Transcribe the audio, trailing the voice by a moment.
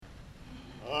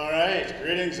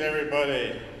Greetings,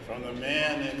 everybody, from the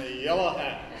man in the yellow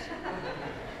hat.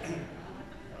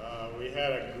 We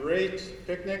had a great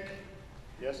picnic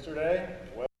yesterday.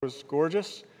 The weather was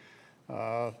gorgeous.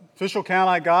 Official count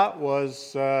I got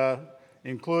was,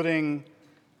 including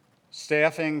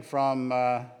staffing from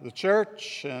the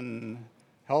church and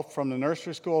help from the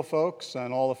nursery school folks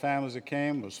and all the families that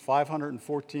came, was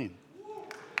 514.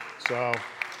 So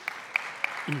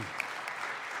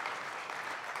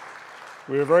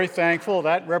we were very thankful.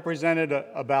 That represented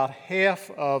about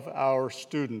half of our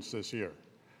students this year.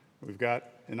 We've got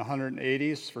in the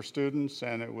 180s for students,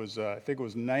 and it was, I think it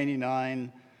was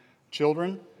 99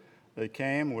 children that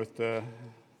came with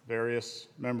various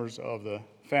members of the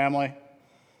family.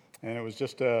 And it was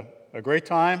just a great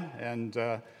time,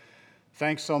 and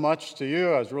thanks so much to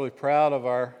you. I was really proud of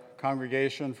our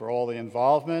congregation for all the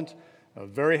involvement.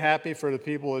 Very happy for the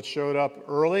people that showed up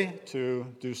early to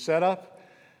do setup.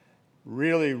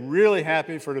 Really, really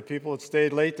happy for the people that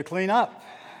stayed late to clean up.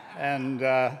 And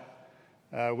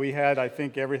we had, I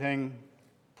think, everything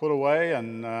put away,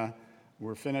 and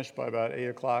we're finished by about 8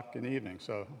 o'clock in the evening.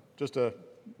 So just a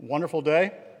wonderful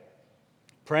day.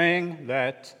 Praying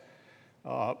that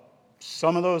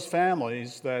some of those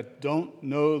families that don't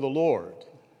know the Lord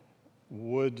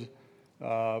would,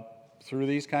 through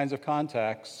these kinds of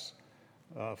contacts,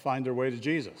 find their way to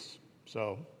Jesus.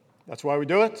 So that's why we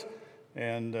do it.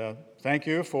 And thank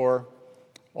you for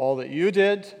all that you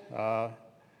did,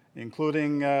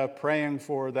 including praying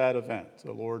for that event.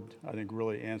 The Lord, I think,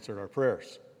 really answered our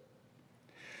prayers.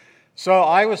 So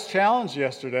I was challenged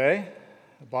yesterday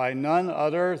by none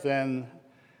other than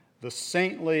the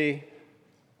saintly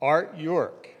Art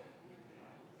York,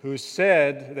 who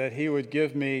said that he would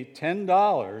give me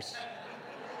 $10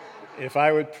 if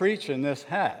I would preach in this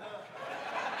hat.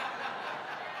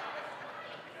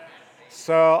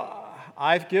 So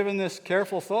I've given this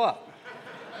careful thought.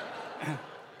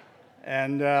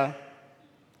 And I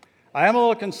am a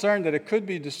little concerned that it could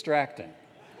be distracting.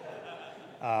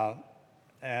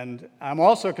 And I'm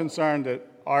also concerned that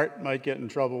Art might get in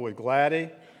trouble with Gladdy,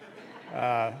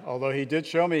 although he did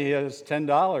show me he has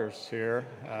 $10 here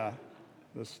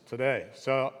today.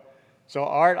 So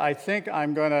Art, I think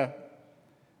I'm going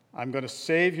to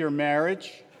save your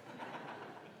marriage,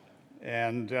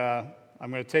 and I'm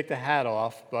going to take the hat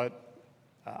off, but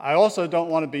I also don't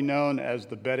want to be known as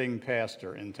the betting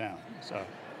pastor in town. So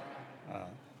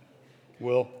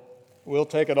we'll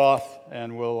take it off,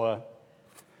 and we'll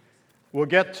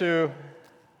get to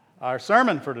our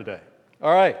sermon for today.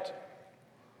 All right.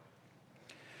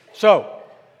 So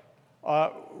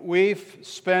we've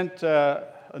spent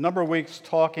a number of weeks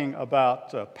talking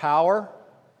about power,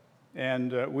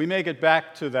 and we may get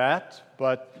back to that,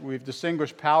 but we've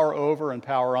distinguished power over and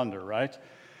power under, right?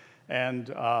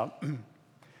 And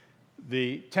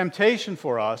the temptation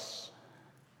for us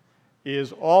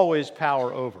is always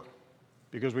power over,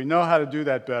 because we know how to do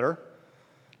that better.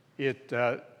 It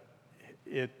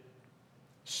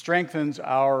strengthens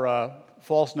our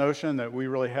false notion that we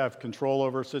really have control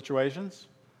over situations,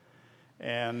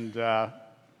 and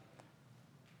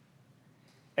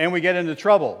we get into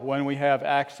trouble when we have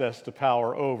access to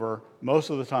power over most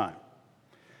of the time.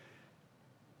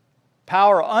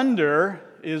 Power under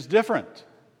is different.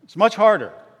 It's much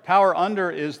harder. Power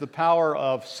under is the power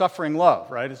of suffering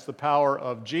love, right? It's the power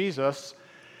of Jesus.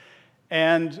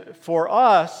 And for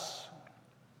us,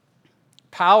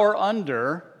 power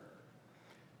under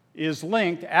is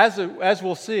linked, as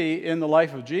we'll see in the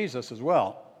life of Jesus as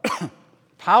well.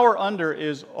 Power under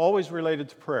is always related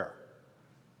to prayer.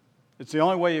 It's the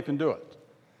only way you can do it.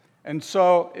 And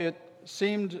so it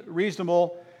seemed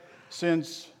reasonable,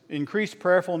 since increased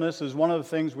prayerfulness is one of the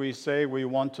things we say we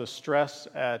want to stress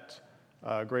at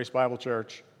Grace Bible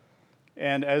Church.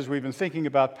 And as we've been thinking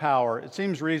about power, it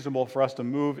seems reasonable for us to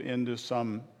move into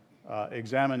some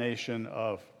examination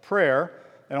of prayer.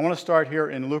 And I want to start here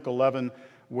in Luke 11,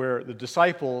 where the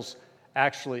disciples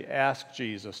actually ask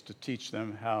Jesus to teach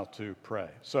them how to pray.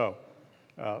 So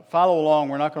follow along.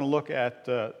 We're not going to look at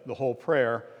the whole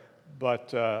prayer,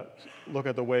 but look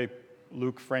at the way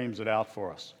Luke frames it out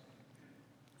for us.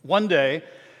 One day,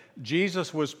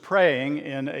 Jesus was praying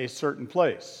in a certain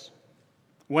place.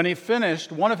 When he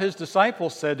finished, one of his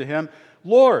disciples said to him,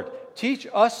 "Lord, teach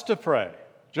us to pray,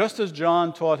 just as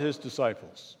John taught his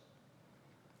disciples."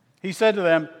 He said to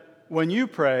them, "When you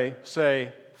pray,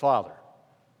 say, 'Father.'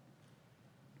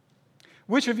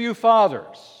 Which of you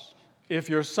fathers, if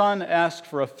your son asks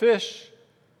for a fish,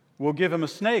 will give him a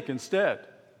snake instead?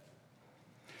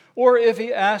 Or if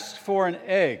he asks for an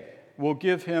egg, will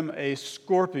give him a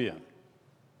scorpion?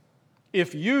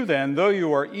 If you then, though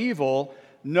you are evil,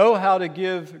 know how to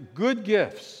give good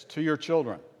gifts to your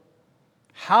children,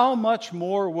 how much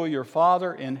more will your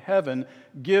Father in heaven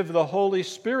give the Holy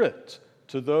Spirit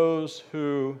to those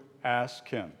who ask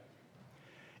him?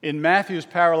 In Matthew's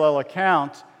parallel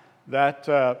account,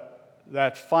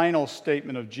 that final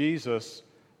statement of Jesus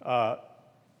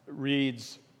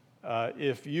reads,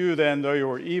 if you then, though you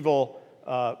are evil,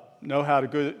 know how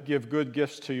to give good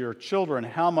gifts to your children,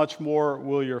 how much more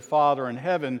will your Father in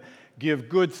heaven give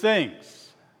good things?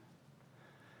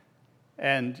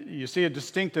 And you see a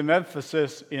distinctive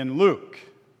emphasis in Luke,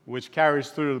 which carries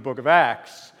through the book of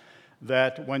Acts,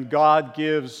 that when God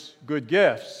gives good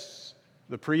gifts,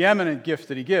 the preeminent gift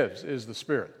that he gives is the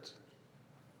Spirit.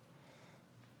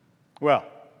 Well,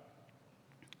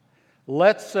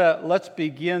 let's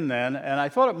begin then, and I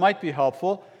thought it might be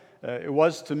helpful, it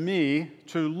was to me,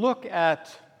 to look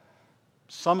at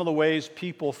some of the ways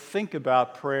people think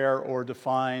about prayer or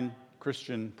define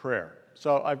Christian prayer.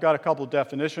 So I've got a couple of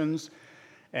definitions,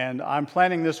 and I'm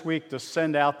planning this week to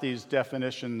send out these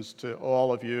definitions to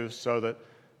all of you so that,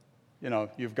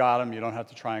 you've got them. You don't have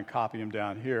to try and copy them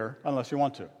down here unless you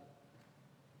want to.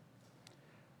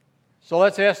 So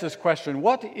let's ask this question: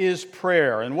 what is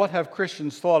prayer, and what have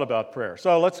Christians thought about prayer?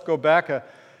 So let's go back a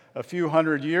few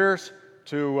hundred years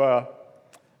to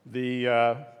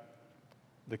the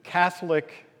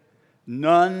Catholic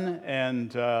nun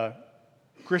and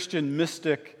Christian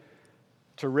mystic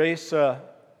Teresa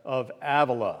of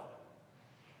Avila,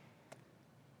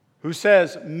 who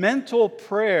says mental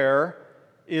prayer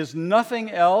is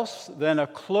nothing else than a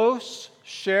close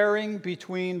sharing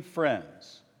between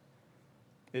friends.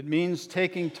 It means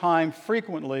taking time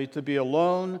frequently to be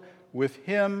alone with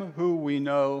him who we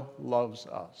know loves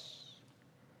us.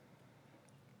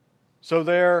 So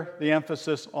there, the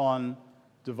emphasis on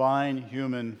divine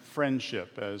human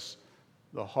friendship as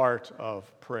the heart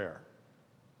of prayer.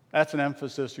 That's an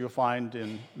emphasis you'll find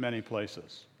in many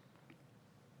places.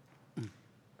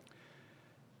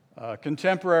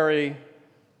 Contemporary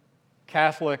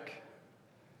Catholic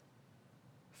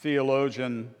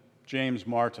theologian James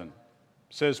Martin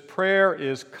says prayer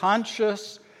is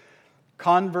conscious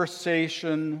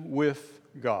conversation with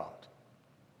God.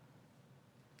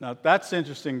 Now, that's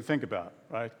interesting to think about,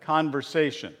 right?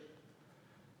 Conversation.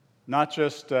 Not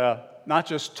just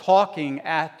talking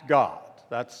at God.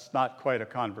 That's not quite a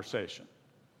conversation.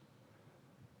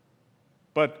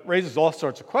 But raises all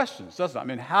sorts of questions, doesn't it? I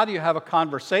mean, how do you have a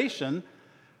conversation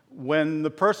when the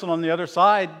person on the other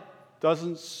side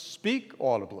doesn't speak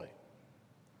audibly?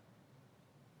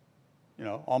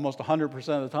 Almost 100%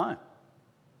 of the time.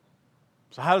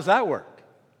 So how does that work?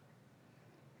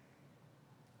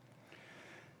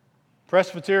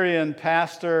 Presbyterian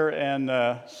pastor and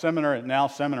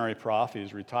seminary prof,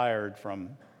 he's retired from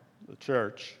the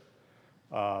church,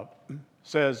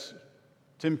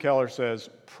 Tim Keller says,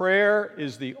 prayer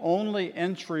is the only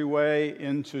entryway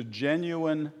into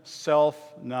genuine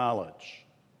self-knowledge.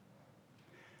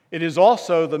 It is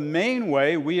also the main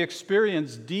way we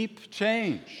experience deep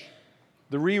change,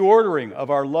 the reordering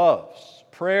of our loves.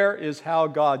 Prayer is how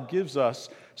God gives us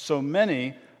so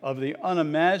many of the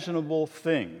unimaginable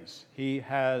things he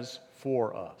has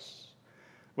for us.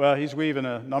 Well, he's weaving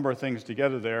a number of things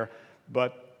together there,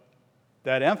 but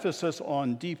that emphasis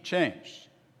on deep change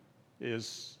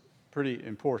is pretty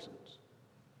important,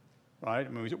 right? I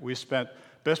mean, we spent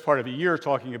the best part of a year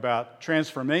talking about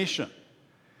transformation.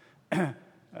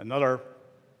 Another,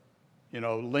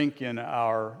 link in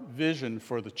our vision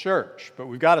for the church. But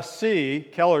we've got to see,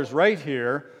 Keller's right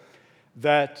here,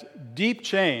 that deep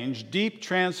change, deep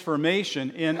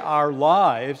transformation in our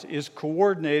lives is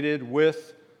coordinated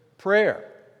with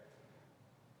prayer.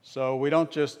 So we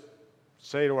don't just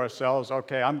say to ourselves,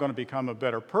 okay, I'm going to become a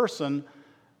better person,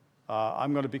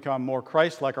 I'm going to become more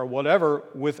Christ-like or whatever,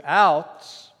 without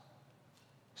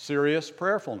serious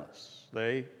prayerfulness.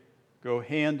 They go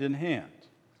hand in hand.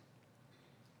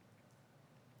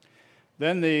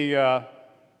 Then the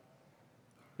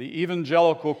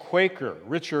evangelical Quaker,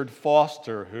 Richard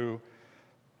Foster, who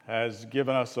has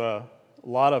given us a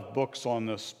lot of books on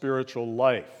the spiritual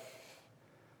life,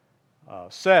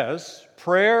 says,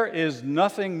 prayer is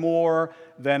nothing more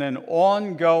than an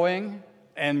ongoing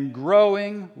and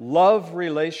growing love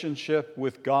relationship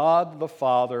with God the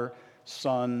Father,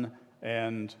 Son,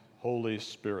 and Holy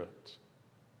Spirit.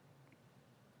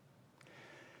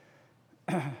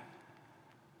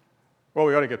 Well,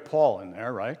 we ought to get Paul in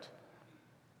there, right?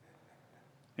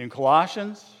 In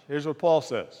Colossians, here's what Paul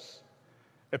says.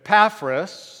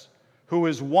 Epaphras, who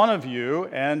is one of you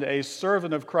and a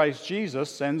servant of Christ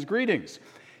Jesus, sends greetings.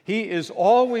 He is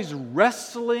always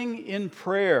wrestling in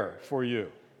prayer for you,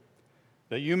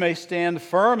 that you may stand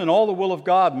firm in all the will of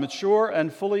God, mature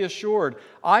and fully assured.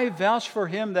 I vouch for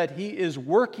him that he is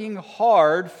working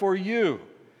hard for you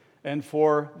and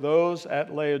for those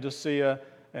at Laodicea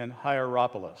and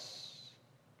Hierapolis.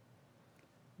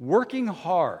 Working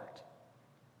hard,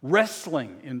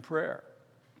 wrestling in prayer.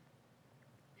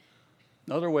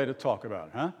 Another way to talk about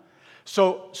it, huh?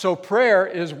 So prayer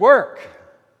is work.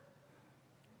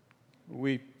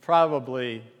 We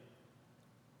probably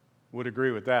would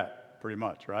agree with that pretty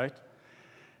much, right?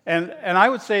 And I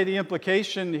would say the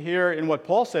implication here in what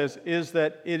Paul says is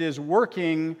that it is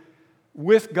working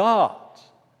with God,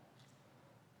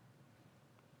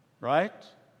 right?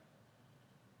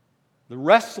 The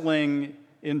wrestling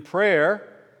in prayer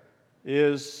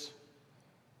is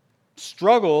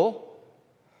struggle,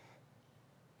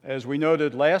 as we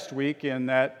noted last week in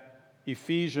that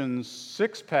Ephesians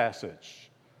 6 passage.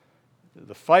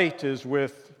 The fight is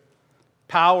with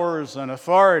powers and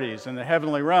authorities in the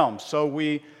heavenly realm. So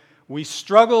we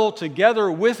struggle together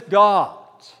with God,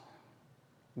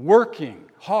 working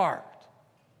hard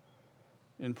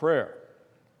in prayer.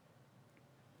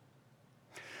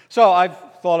 So I've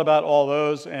thought about all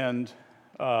those, and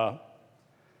I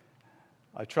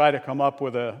try to come up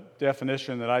with a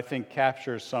definition that I think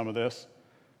captures some of this.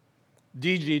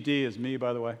 DGD is me,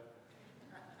 by the way.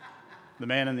 The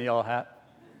man in the yellow hat.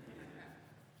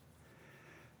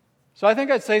 So I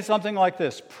think I'd say something like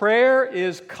this. Prayer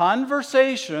is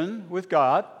conversation with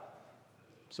God.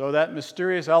 So that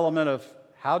mysterious element of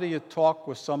how do you talk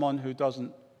with someone who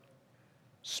doesn't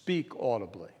speak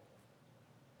audibly?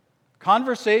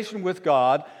 Conversation with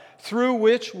God through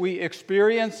which we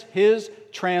experience his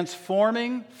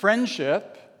transforming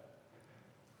friendship.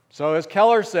 So as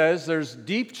Keller says, there's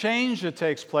deep change that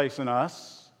takes place in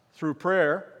us through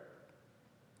prayer,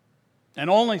 and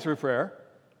only through prayer.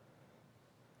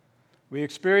 We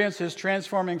experience his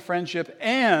transforming friendship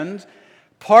and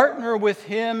partner with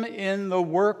him in the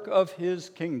work of his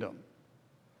kingdom.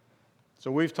 So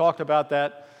we've talked about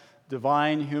that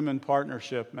divine-human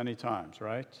partnership many times,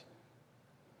 right?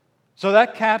 So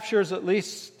that captures at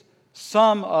least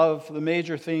some of the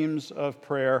major themes of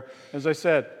prayer. As I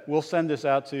said, we'll send this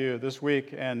out to you this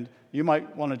week, and you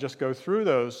might want to just go through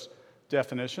those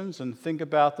definitions and think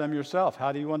about them yourself.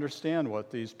 How do you understand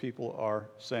what these people are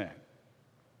saying?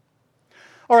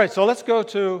 All right, so let's go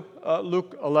to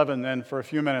Luke 11 then for a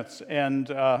few minutes and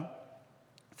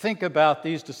think about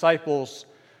these disciples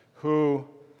who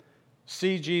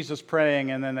see Jesus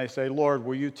praying and then they say, Lord,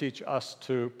 will you teach us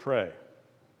to pray?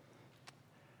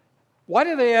 Why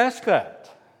do they ask that?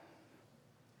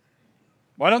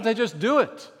 Why don't they just do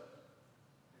it?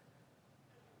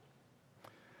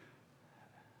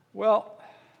 Well,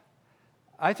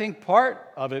 I think part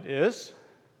of it is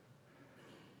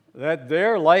that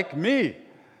they're like me.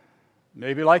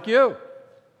 Maybe like you.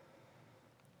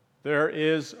 There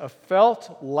is a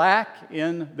felt lack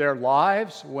in their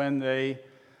lives when they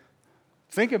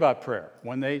think about prayer,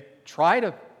 when they try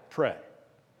to pray.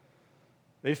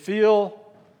 They feel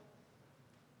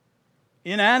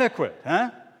inadequate,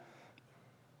 huh?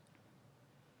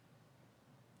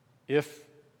 If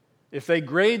they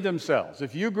grade themselves,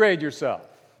 if you grade yourself,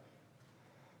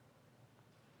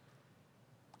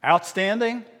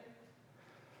 outstanding?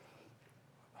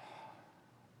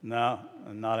 No,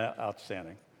 not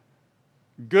outstanding.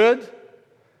 Good?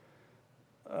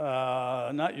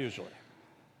 Not usually.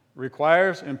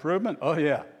 Requires improvement? Oh,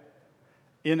 yeah.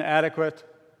 Inadequate?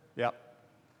 Yep.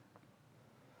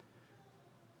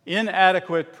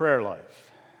 Inadequate prayer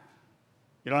life.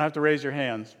 You don't have to raise your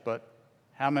hands, but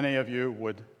how many of you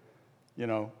would,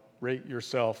 rate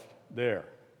yourself there?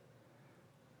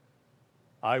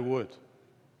 I would.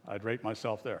 I'd rate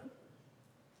myself there.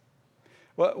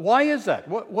 Well, why is that?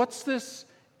 What's this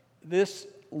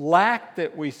lack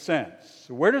that we sense?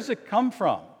 Where does it come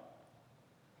from?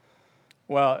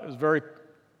 Well, it was very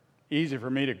easy for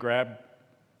me to grab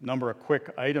a number of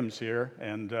quick items here,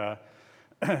 and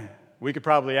we could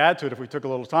probably add to it if we took a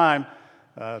little time.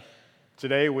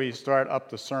 Today we start up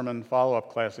the sermon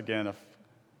follow-up class again. If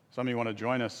some of you want to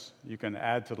join us, you can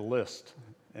add to the list.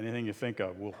 Anything you think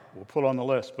of, we'll put on the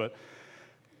list. But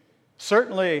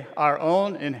certainly our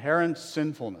own inherent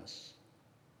sinfulness.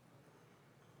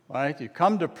 Right? You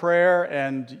come to prayer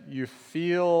and you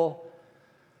feel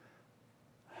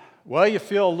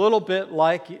a little bit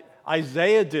like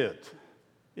Isaiah did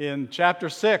in chapter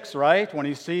 6, right? When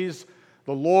he sees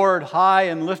the Lord high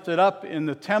and lifted up in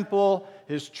the temple,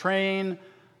 his train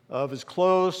of his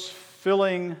clothes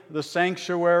filling the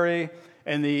sanctuary,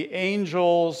 and the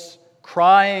angels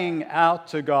crying out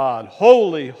to God,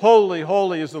 "Holy, holy,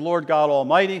 holy is the Lord God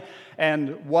Almighty."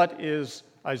 And what is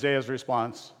Isaiah's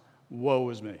response? woe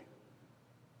is me.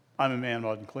 I'm a man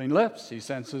of unclean lips. He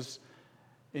senses,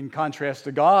 in contrast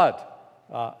to God,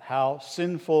 how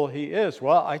sinful he is.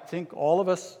 Well, I think all of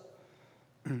us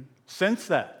sense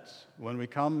that when we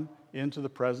come into the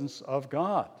presence of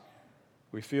God.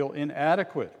 We feel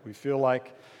inadequate. We feel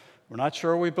like we're not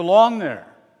sure we belong there.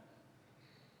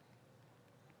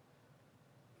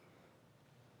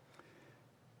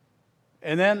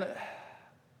 And then,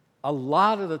 a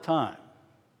lot of the time,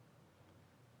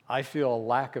 I feel a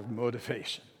lack of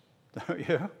motivation. Don't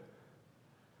you?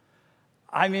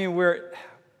 I mean,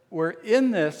 we're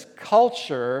in this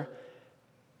culture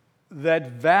that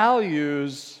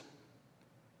values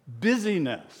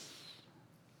busyness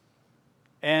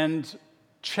and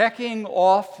checking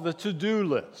off the to-do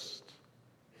list.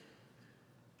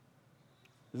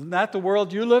 Isn't that the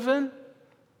world you live in?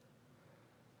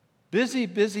 Busy,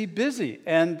 busy, busy.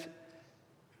 And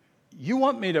you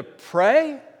want me to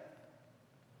pray?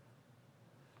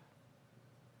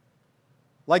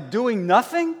 Like doing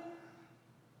nothing?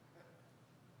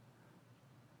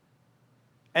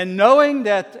 And knowing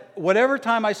that whatever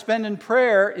time I spend in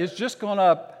prayer is just going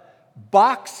to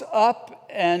box up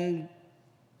and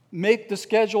make the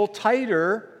schedule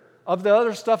tighter of the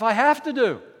other stuff I have to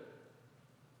do.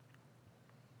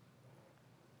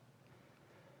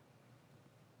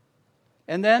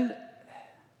 And then,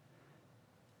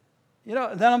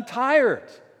 then I'm tired.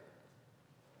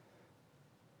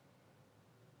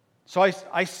 So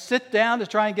I sit down to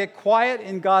try and get quiet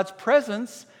in God's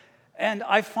presence, and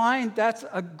I find that's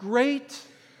a great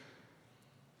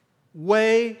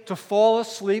way to fall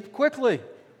asleep quickly.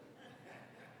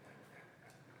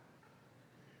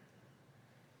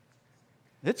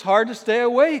 It's hard to stay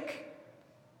awake.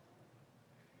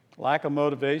 Lack of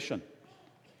motivation.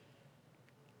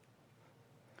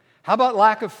 How about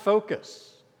lack of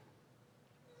focus?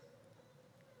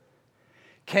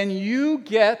 Can you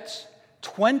get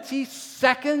 20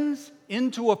 seconds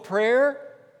into a prayer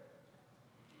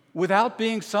without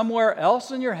being somewhere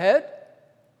else in your head?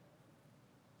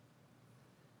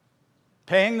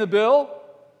 Paying the bill?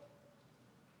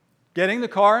 Getting the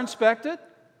car inspected?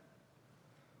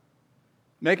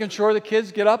 Making sure the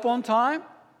kids get up on time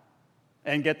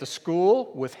and get to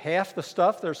school with half the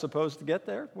stuff they're supposed to get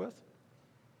there with?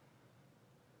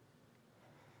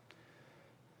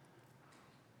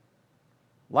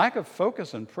 Lack of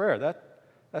focus in prayer,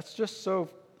 that's just so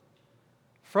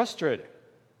frustrating.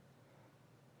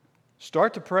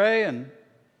 Start to pray and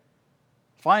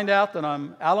find out that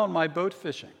I'm out on my boat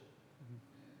fishing.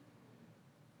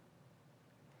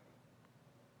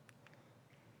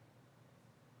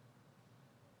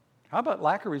 How about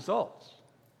lack of results?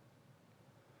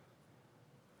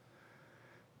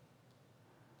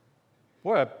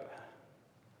 Boy,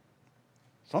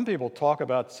 some people talk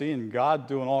about seeing God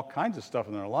doing all kinds of stuff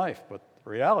in their life, but the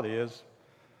reality is,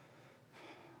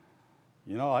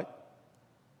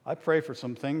 I pray for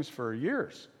some things for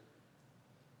years.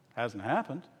 Hasn't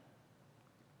happened.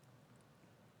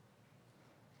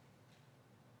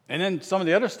 And then some of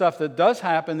the other stuff that does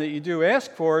happen that you do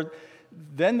ask for,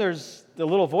 then there's the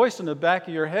little voice in the back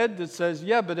of your head that says,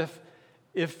 yeah, but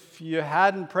if you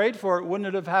hadn't prayed for it, wouldn't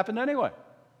it have happened anyway?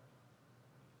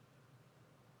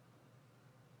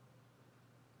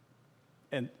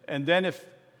 And then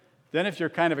if you're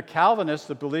kind of a Calvinist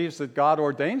that believes that God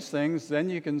ordains things, then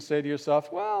you can say to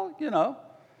yourself, well,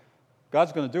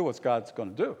 God's going to do what God's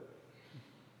going to do.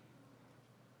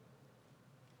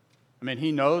 I mean,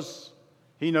 He knows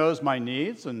my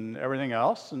needs and everything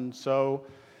else, and so,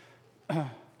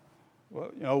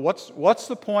 what's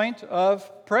the point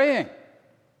of praying?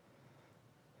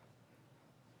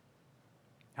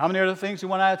 How many other things you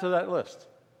want to add to that list?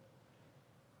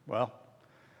 Well,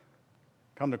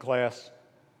 come to class,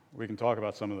 we can talk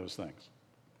about some of those things.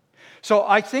 So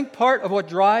I think part of what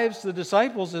drives the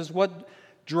disciples is what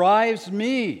drives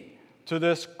me to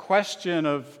this question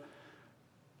of,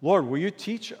 Lord, will you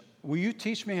teach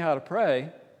me how to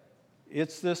pray?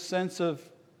 It's this sense of,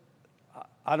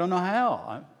 I don't know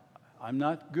how. I'm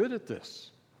not good at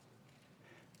this.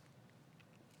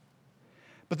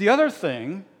 But the other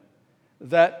thing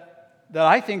that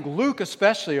I think Luke,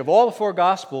 especially, of all the four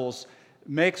Gospels,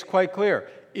 makes quite clear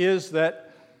is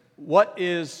that what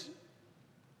is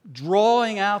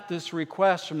drawing out this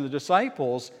request from the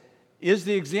disciples is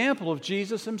the example of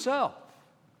Jesus himself.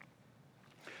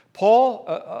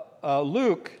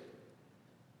 Luke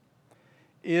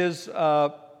is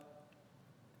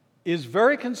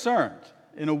very concerned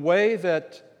in a way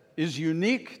that is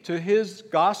unique to his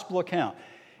gospel account.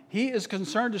 He is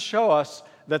concerned to show us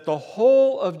that the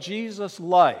whole of Jesus'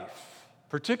 life,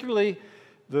 particularly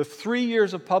the 3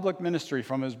 years of public ministry,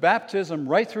 from his baptism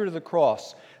right through to the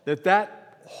cross,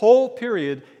 that whole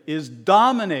period is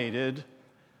dominated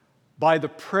by the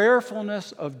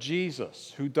prayerfulness of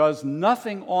Jesus, who does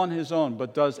nothing on his own,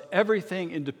 but does everything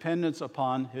in dependence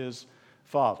upon his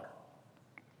Father.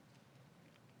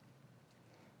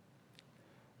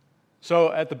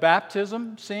 So at the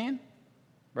baptism scene,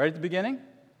 right at the beginning,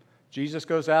 Jesus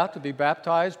goes out to be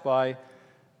baptized by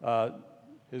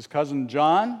his cousin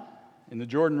John in the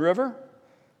Jordan River.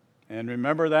 And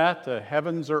remember that, the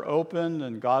heavens are opened,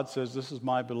 and God says, "This is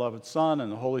my beloved Son,"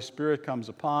 and the Holy Spirit comes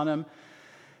upon him.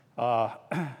 Of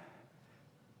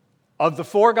the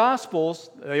 4 Gospels,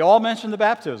 they all mention the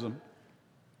baptism.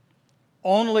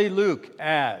 Only Luke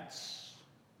adds,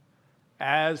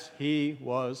 "as he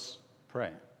was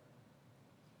praying."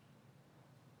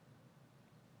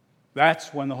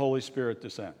 That's when the Holy Spirit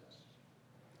descends.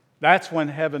 That's when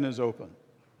heaven is open.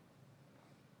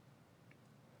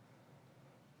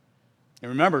 And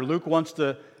remember, Luke wants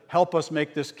to help us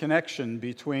make this connection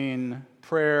between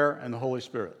prayer and the Holy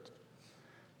Spirit.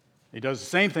 He does the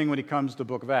same thing when he comes to the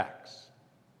book of Acts,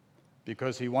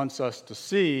 because he wants us to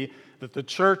see that the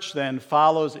church then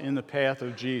follows in the path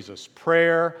of Jesus.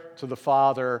 Prayer to the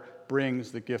Father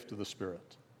brings the gift of the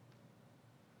Spirit.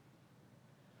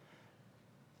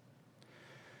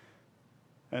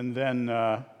 And then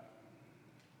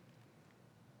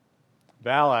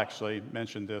Val actually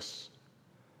mentioned this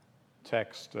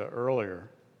text earlier.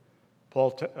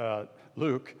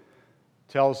 Luke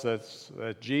tells us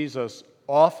that Jesus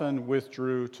often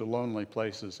withdrew to lonely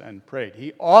places and prayed.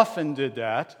 He often did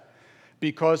that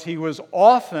because he was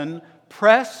often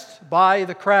pressed by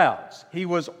the crowds. He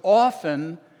was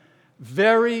often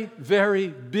very, very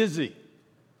busy.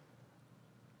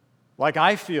 Like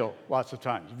I feel lots of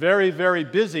times, very, very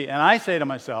busy. And I say to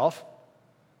myself,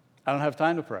 I don't have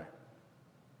time to pray.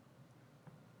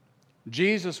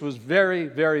 Jesus was very,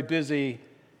 very busy,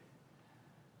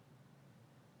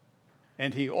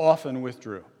 and he often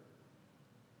withdrew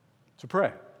to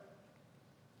pray.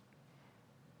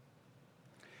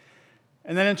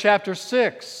 And then in chapter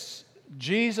 6,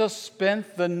 Jesus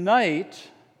spent the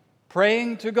night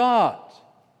praying to God.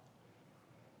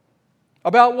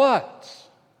 About what?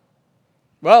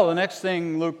 Well, the next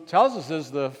thing Luke tells us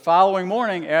is the following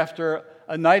morning, after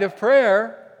a night of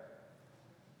prayer,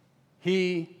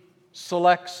 he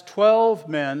selects 12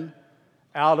 men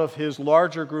out of his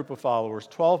larger group of followers,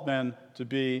 12 men to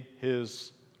be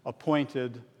his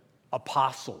appointed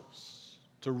apostles,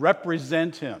 to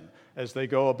represent him as they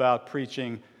go about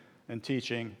preaching and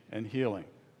teaching and healing.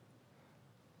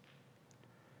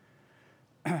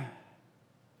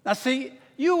 Now see,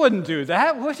 you wouldn't do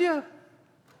that, would you?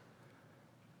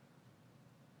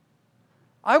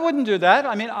 I wouldn't do that.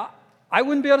 I mean, I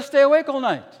wouldn't be able to stay awake all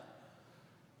night.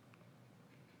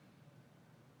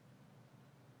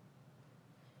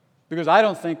 Because I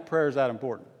don't think prayer is that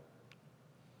important.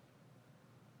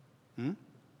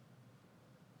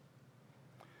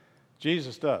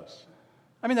 Jesus does.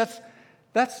 I mean,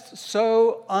 that's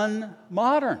so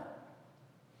unmodern.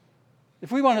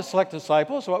 If we want to select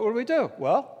disciples, what would we do?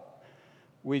 Well,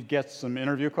 we'd get some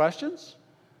interview questions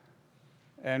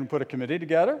and put a committee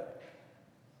together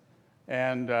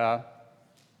and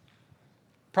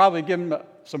probably give them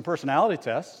some personality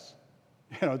tests.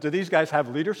 You know, do these guys have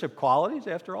leadership qualities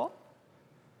after all?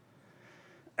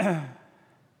 And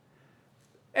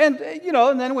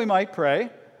then we might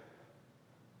pray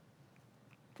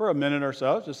for a minute or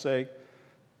so. Just say,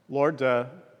 Lord,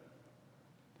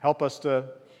 help us to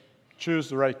choose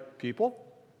the right people.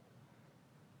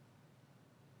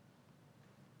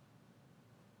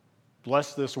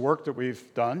 Bless this work that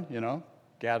we've done,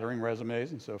 gathering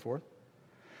resumes and so forth.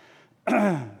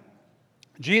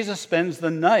 Jesus spends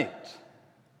the night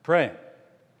praying.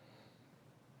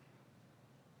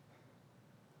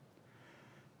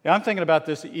 Yeah, I'm thinking about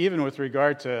this even with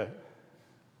regard to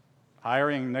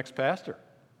hiring next pastor.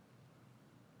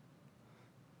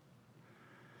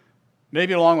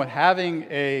 Maybe along with having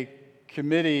a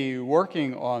committee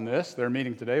working on this, they're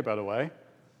meeting today, by the way,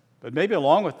 but maybe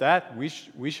along with that, we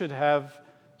should have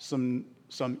some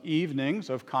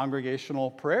evenings of congregational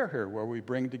prayer here where we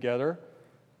bring together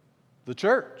the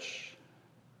church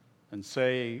and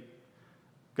say,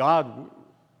 God,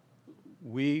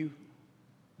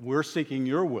 we're seeking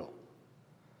your will.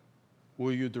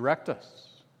 Will you direct us?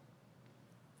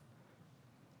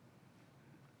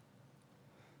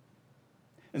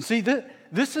 And see,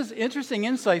 this is interesting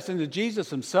insights into Jesus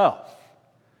himself.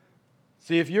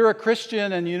 See, if you're a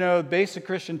Christian and you know basic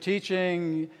Christian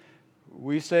teaching,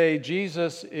 we say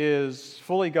Jesus is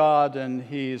fully God and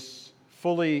he's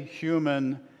fully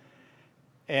human,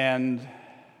 and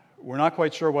We're not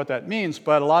quite sure what that means,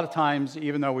 but a lot of times,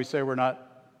 even though we say we're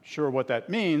not sure what that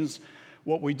means,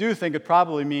 what we do think it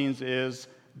probably means is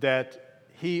that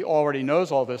he already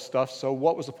knows all this stuff, so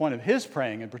what was the point of his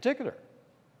praying in particular?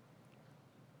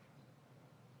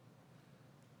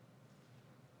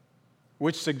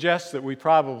 Which suggests that we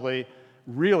probably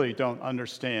really don't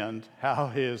understand how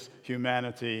his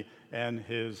humanity and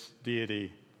his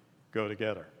deity go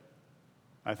together.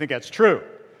 I think that's true.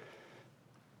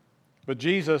 But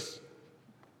Jesus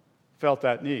felt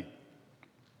that need.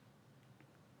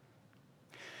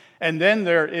 And then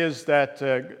there is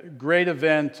that great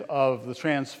event of the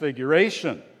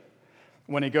Transfiguration,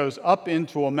 when he goes up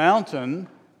into a mountain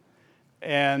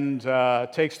and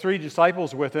takes 3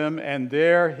 disciples with him, and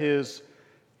there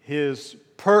his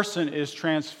person is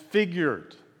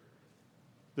transfigured.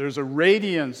 There's a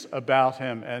radiance about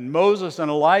him, and Moses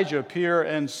and Elijah appear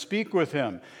and speak with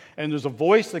him. And there's a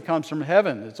voice that comes from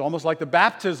heaven. It's almost like the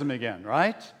baptism again,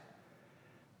 right?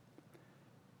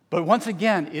 But once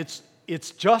again,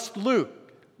 it's just Luke.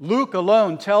 Luke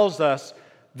alone tells us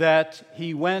that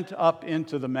he went up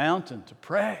into the mountain to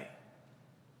pray.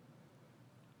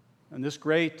 And this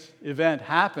great event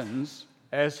happens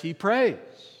as he prays.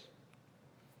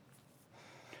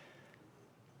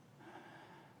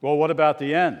 Well, what about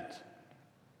the end?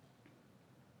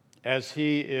 As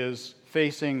he is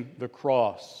facing the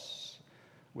cross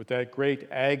with that great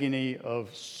agony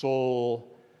of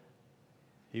soul,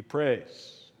 he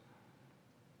prays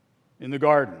in the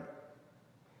garden.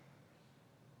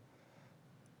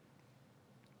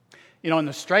 And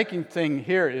the striking thing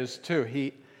here is, too,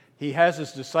 he has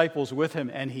his disciples with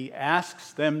him, and he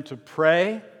asks them to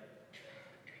pray.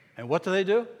 And what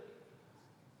do?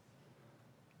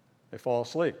 They fall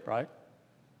asleep, right?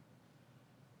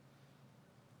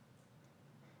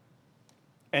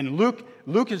 And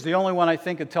Luke is the only one, I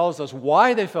think, that tells us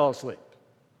why they fell asleep.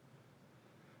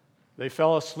 They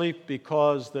fell asleep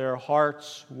because their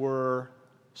hearts were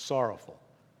sorrowful.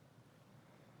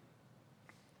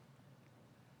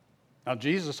 Now,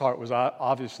 Jesus' heart was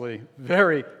obviously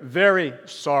very, very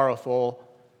sorrowful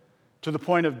to the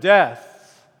point of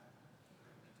death,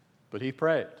 but he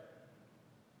prayed.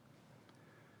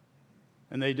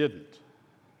 And they didn't.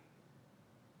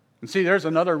 And see, there's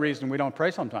another reason we don't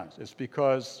pray sometimes. It's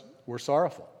because we're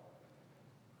sorrowful.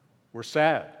 We're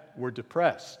sad. We're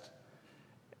depressed.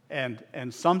 And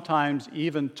sometimes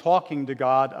even talking to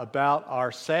God about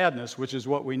our sadness, which is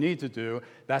what we need to do,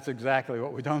 that's exactly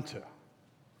what we don't do.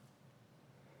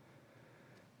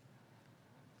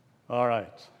 All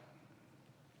right.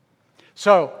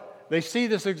 So they see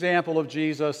this example of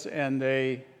Jesus and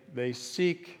they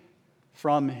seek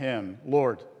from him,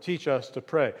 Lord, teach us to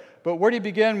pray. But where do you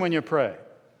begin when you pray?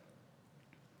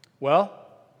 Well,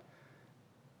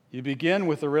 you begin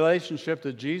with the relationship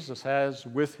that Jesus has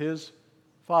with his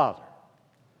Father.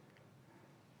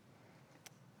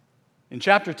 In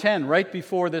chapter 10, right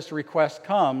before this request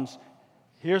comes,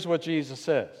 here's what Jesus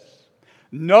says.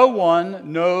 No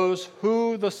one knows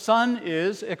who the Son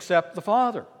is except the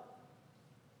Father.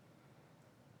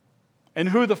 And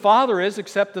who the Father is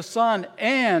except the Son,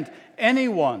 and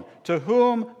anyone to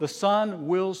whom the Son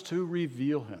wills to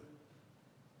reveal him.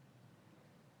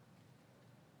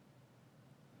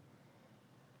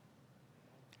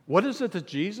 What is it that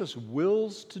Jesus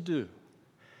wills to do?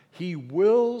 He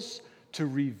wills to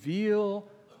reveal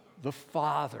the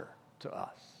Father to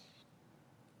us.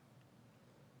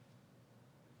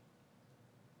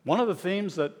 One of the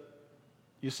themes that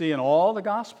you see in all the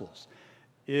Gospels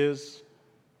is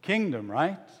kingdom,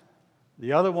 right?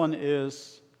 The other one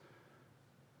is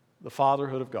the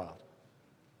fatherhood of God.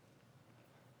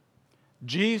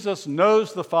 Jesus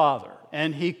knows the Father,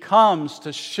 and he comes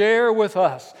to share with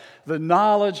us the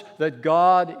knowledge that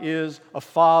God is a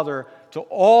Father to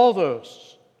all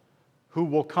those who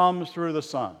will come through the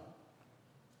Son.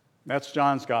 That's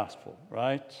John's Gospel,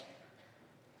 right?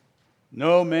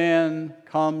 No man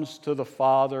comes to the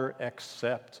Father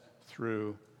except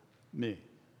through me.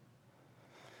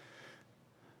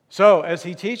 So, as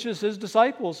he teaches his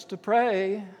disciples to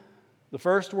pray, the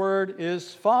first word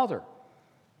is Father.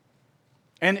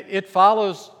 And it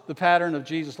follows the pattern of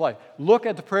Jesus' life. Look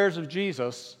at the prayers of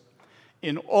Jesus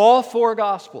in all 4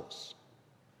 Gospels.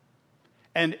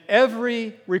 And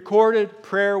every recorded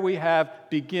prayer we have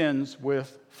begins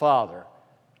with Father,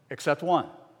 except one.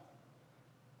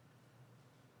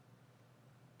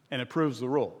 And it proves the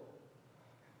rule.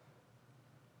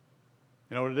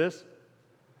 You know what it is?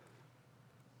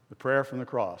 The prayer from the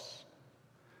cross.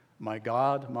 My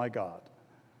God,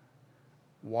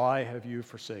 why have you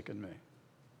forsaken me?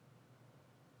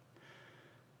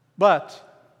 But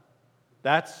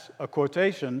that's a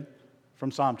quotation from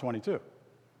Psalm 22.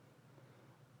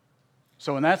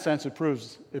 So in that sense, it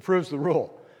proves the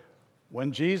rule.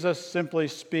 When Jesus simply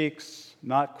speaks,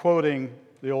 not quoting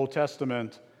the Old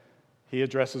Testament, he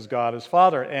addresses God as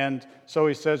Father. And so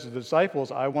he says to the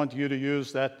disciples, I want you to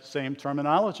use that same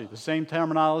terminology, the same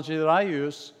terminology that I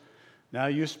use. Now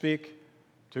you speak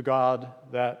to God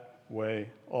that way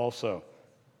also.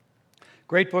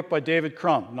 Great book by David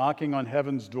Crump, Knocking on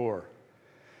Heaven's Door.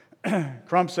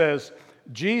 Crump says,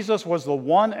 Jesus was the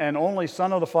one and only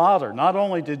Son of the Father. Not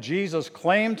only did Jesus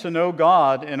claim to know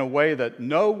God in a way that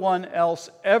no one else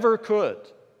ever could,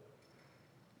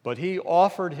 but he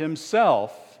offered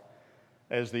himself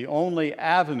as the only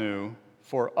avenue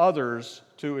for others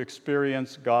to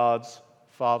experience God's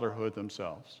fatherhood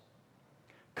themselves.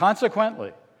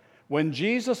 Consequently, when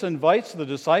Jesus invites the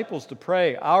disciples to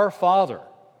pray, Our Father,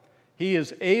 he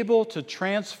is able to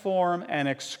transform an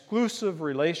exclusive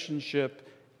relationship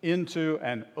into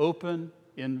an open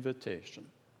invitation.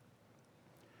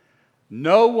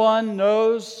 No one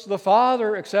knows the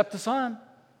Father except the Son,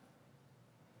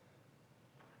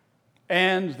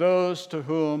 and those to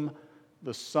whom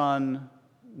the Son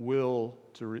wills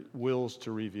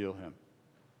to reveal him.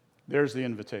 There's the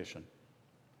invitation.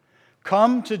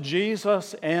 Come to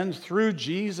Jesus, and through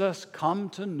Jesus, come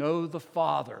to know the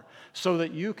Father, so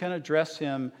that you can address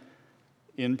him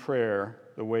in prayer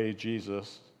the way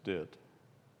Jesus did.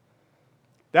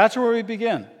 That's where we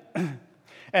begin.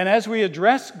 And as we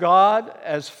address God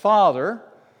as Father,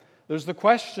 there's the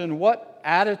question, what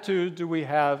attitude do we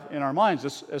have in our minds,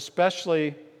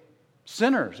 especially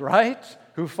sinners, right?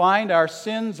 Who find our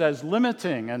sins as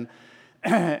limiting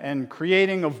and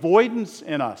creating avoidance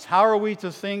in us. How are we to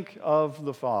think of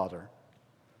the Father?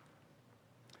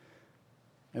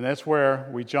 And that's where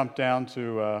we jump down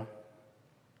to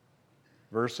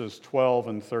verses 12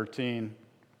 and 13,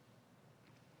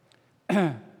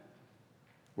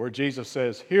 where Jesus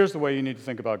says, here's the way you need to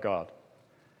think about God.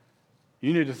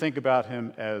 You need to think about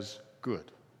him as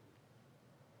good.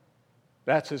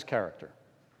 That's his character.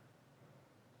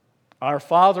 Our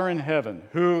Father in heaven,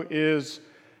 who is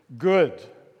good.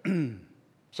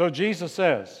 So Jesus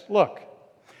says, look,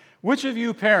 which of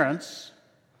you parents,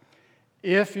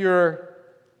 if your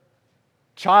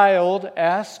child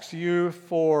asks you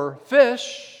for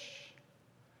fish,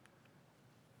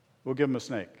 will give him a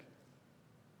snake?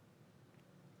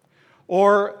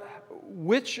 Or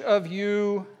which of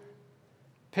you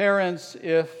parents,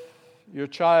 if your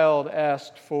child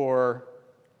asked for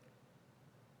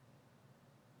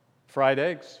fried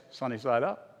eggs, sunny side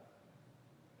up,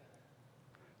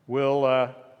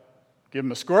 will give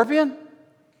him a scorpion?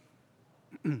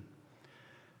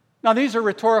 Now, these are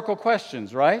rhetorical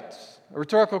questions, right? A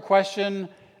rhetorical question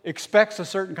expects a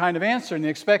certain kind of answer, and the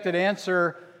expected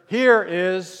answer here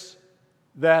is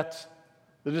that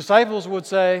the disciples would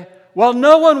say, well,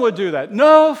 no one would do that.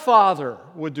 No father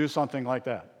would do something like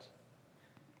that.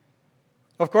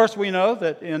 Of course, we know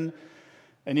that in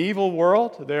an evil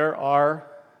world, there are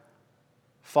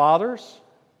fathers,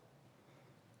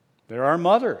 there are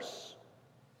mothers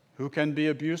who can be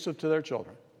abusive to their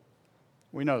children.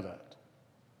 We know that.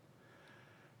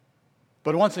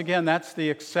 But once again, that's the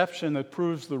exception that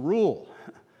proves the rule.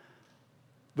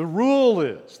 The rule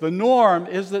is, the norm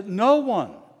is that no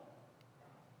one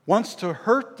wants to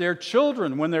hurt their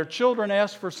children. When their children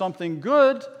ask for something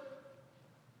good,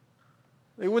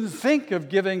 they wouldn't think of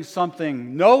giving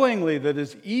something knowingly that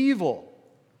is evil.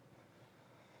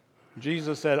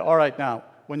 Jesus said, all right, now,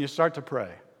 when you start to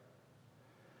pray,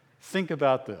 think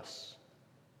about this.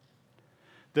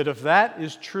 That if that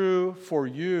is true for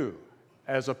you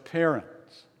as a parent,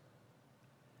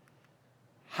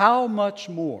 how much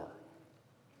more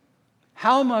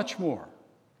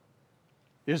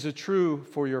is it true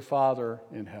for your Father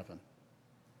in heaven?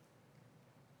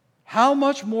 How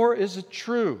much more is it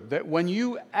true that when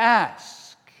you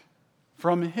ask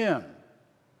from him,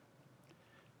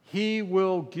 he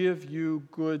will give you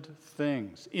good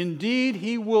things. Indeed,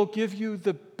 he will give you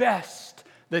the best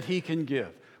that he can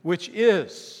give, which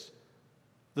is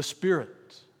the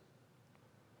Spirit.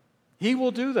 He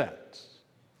will do that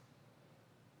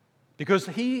because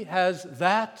he has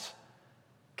that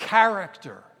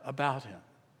character about him.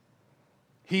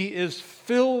 He is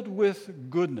filled with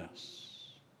goodness.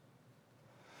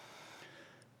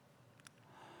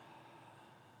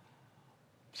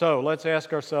 So let's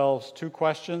ask ourselves two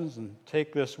questions and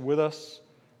take this with us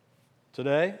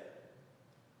today.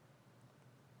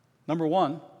 Number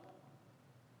one,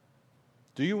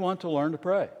 do you want to learn to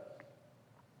pray?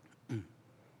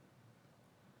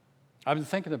 I've been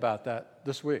thinking about that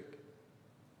this week.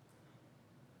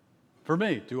 For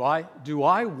me, do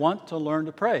I want to learn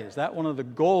to pray? Is that one of the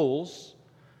goals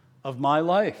of my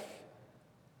life?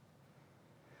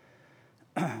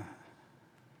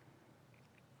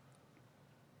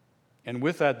 And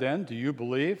with that then, do you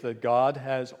believe that God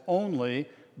has only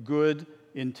good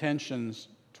intentions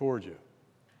toward you?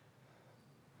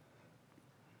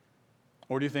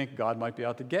 Or do you think God might be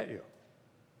out to get you?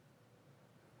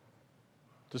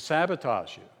 To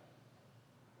sabotage you?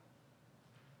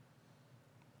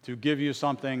 To give you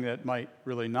something that might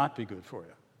really not be good for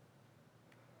you?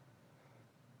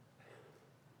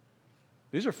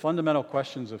 These are fundamental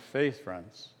questions of faith,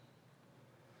 friends.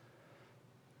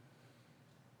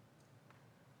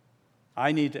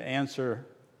 I need to answer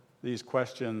these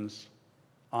questions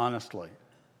honestly.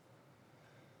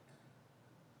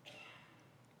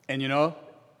 And you know,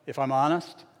 if I'm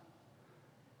honest,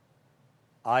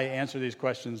 I answer these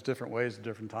questions different ways at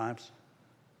different times.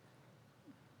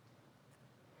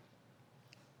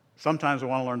 Sometimes I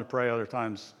want to learn to pray, other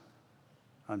times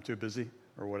I'm too busy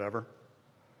or whatever.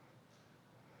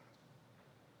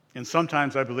 And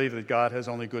sometimes I believe that God has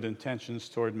only good intentions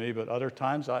toward me, but other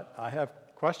times I have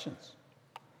questions.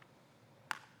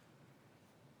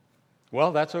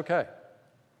 Well, that's okay.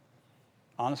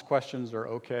 Honest questions are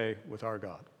okay with our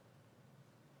God.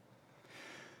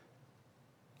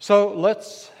 So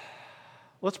let's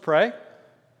pray,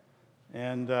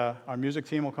 and our music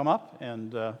team will come up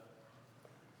and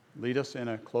lead us in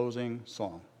a closing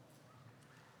song.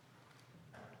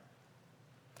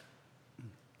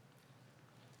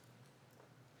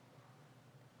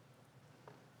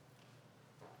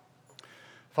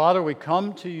 Father, we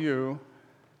come to you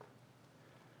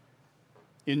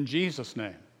in Jesus'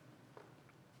 name.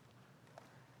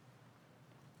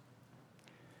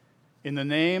 In the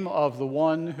name of the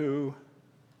one who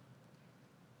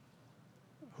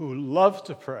loved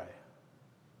to pray,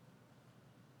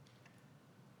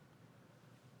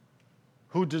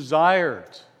 who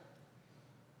desired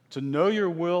to know your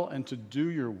will and to do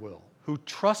your will, who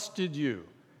trusted you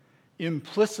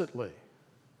implicitly,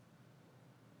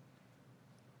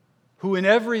 who in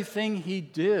everything he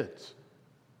did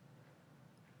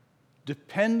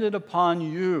depended upon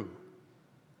you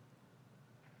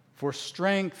for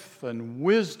strength and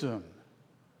wisdom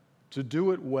to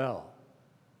do it well.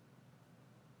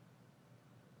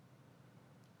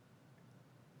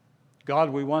 God,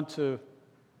 we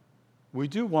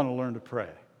do want to learn to pray.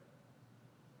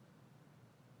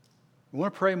 We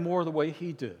want to pray more the way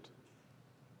he did.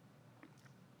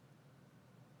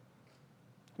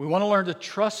 We want to learn to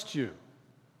trust you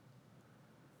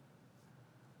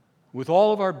with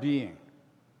all of our being.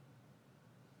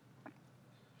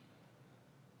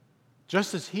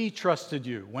 Just as he trusted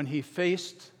you when he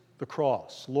faced the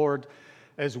cross. Lord,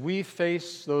 as we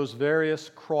face those various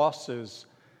crosses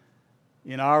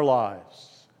in our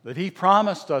lives that he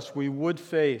promised us we would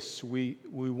face, we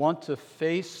want to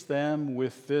face them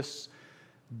with this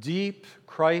deep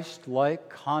Christ-like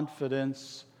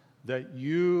confidence that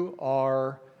you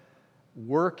are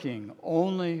working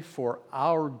only for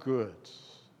our good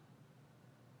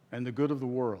and the good of the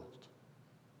world.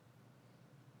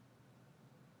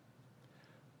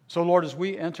 So, Lord, as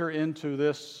we enter into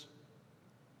this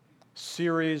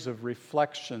series of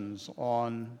reflections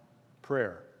on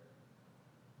prayer,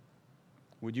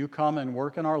 would you come and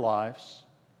work in our lives?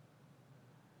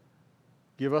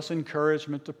 Give us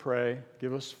encouragement to pray.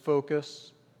 Give us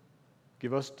focus.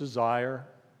 Give us desire.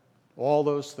 All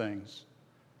those things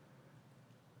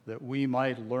that we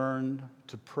might learn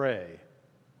to pray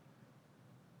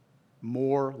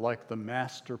more like the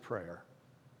Master prayer,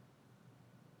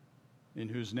 in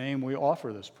whose name we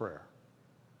offer this prayer.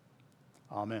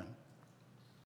 Amen.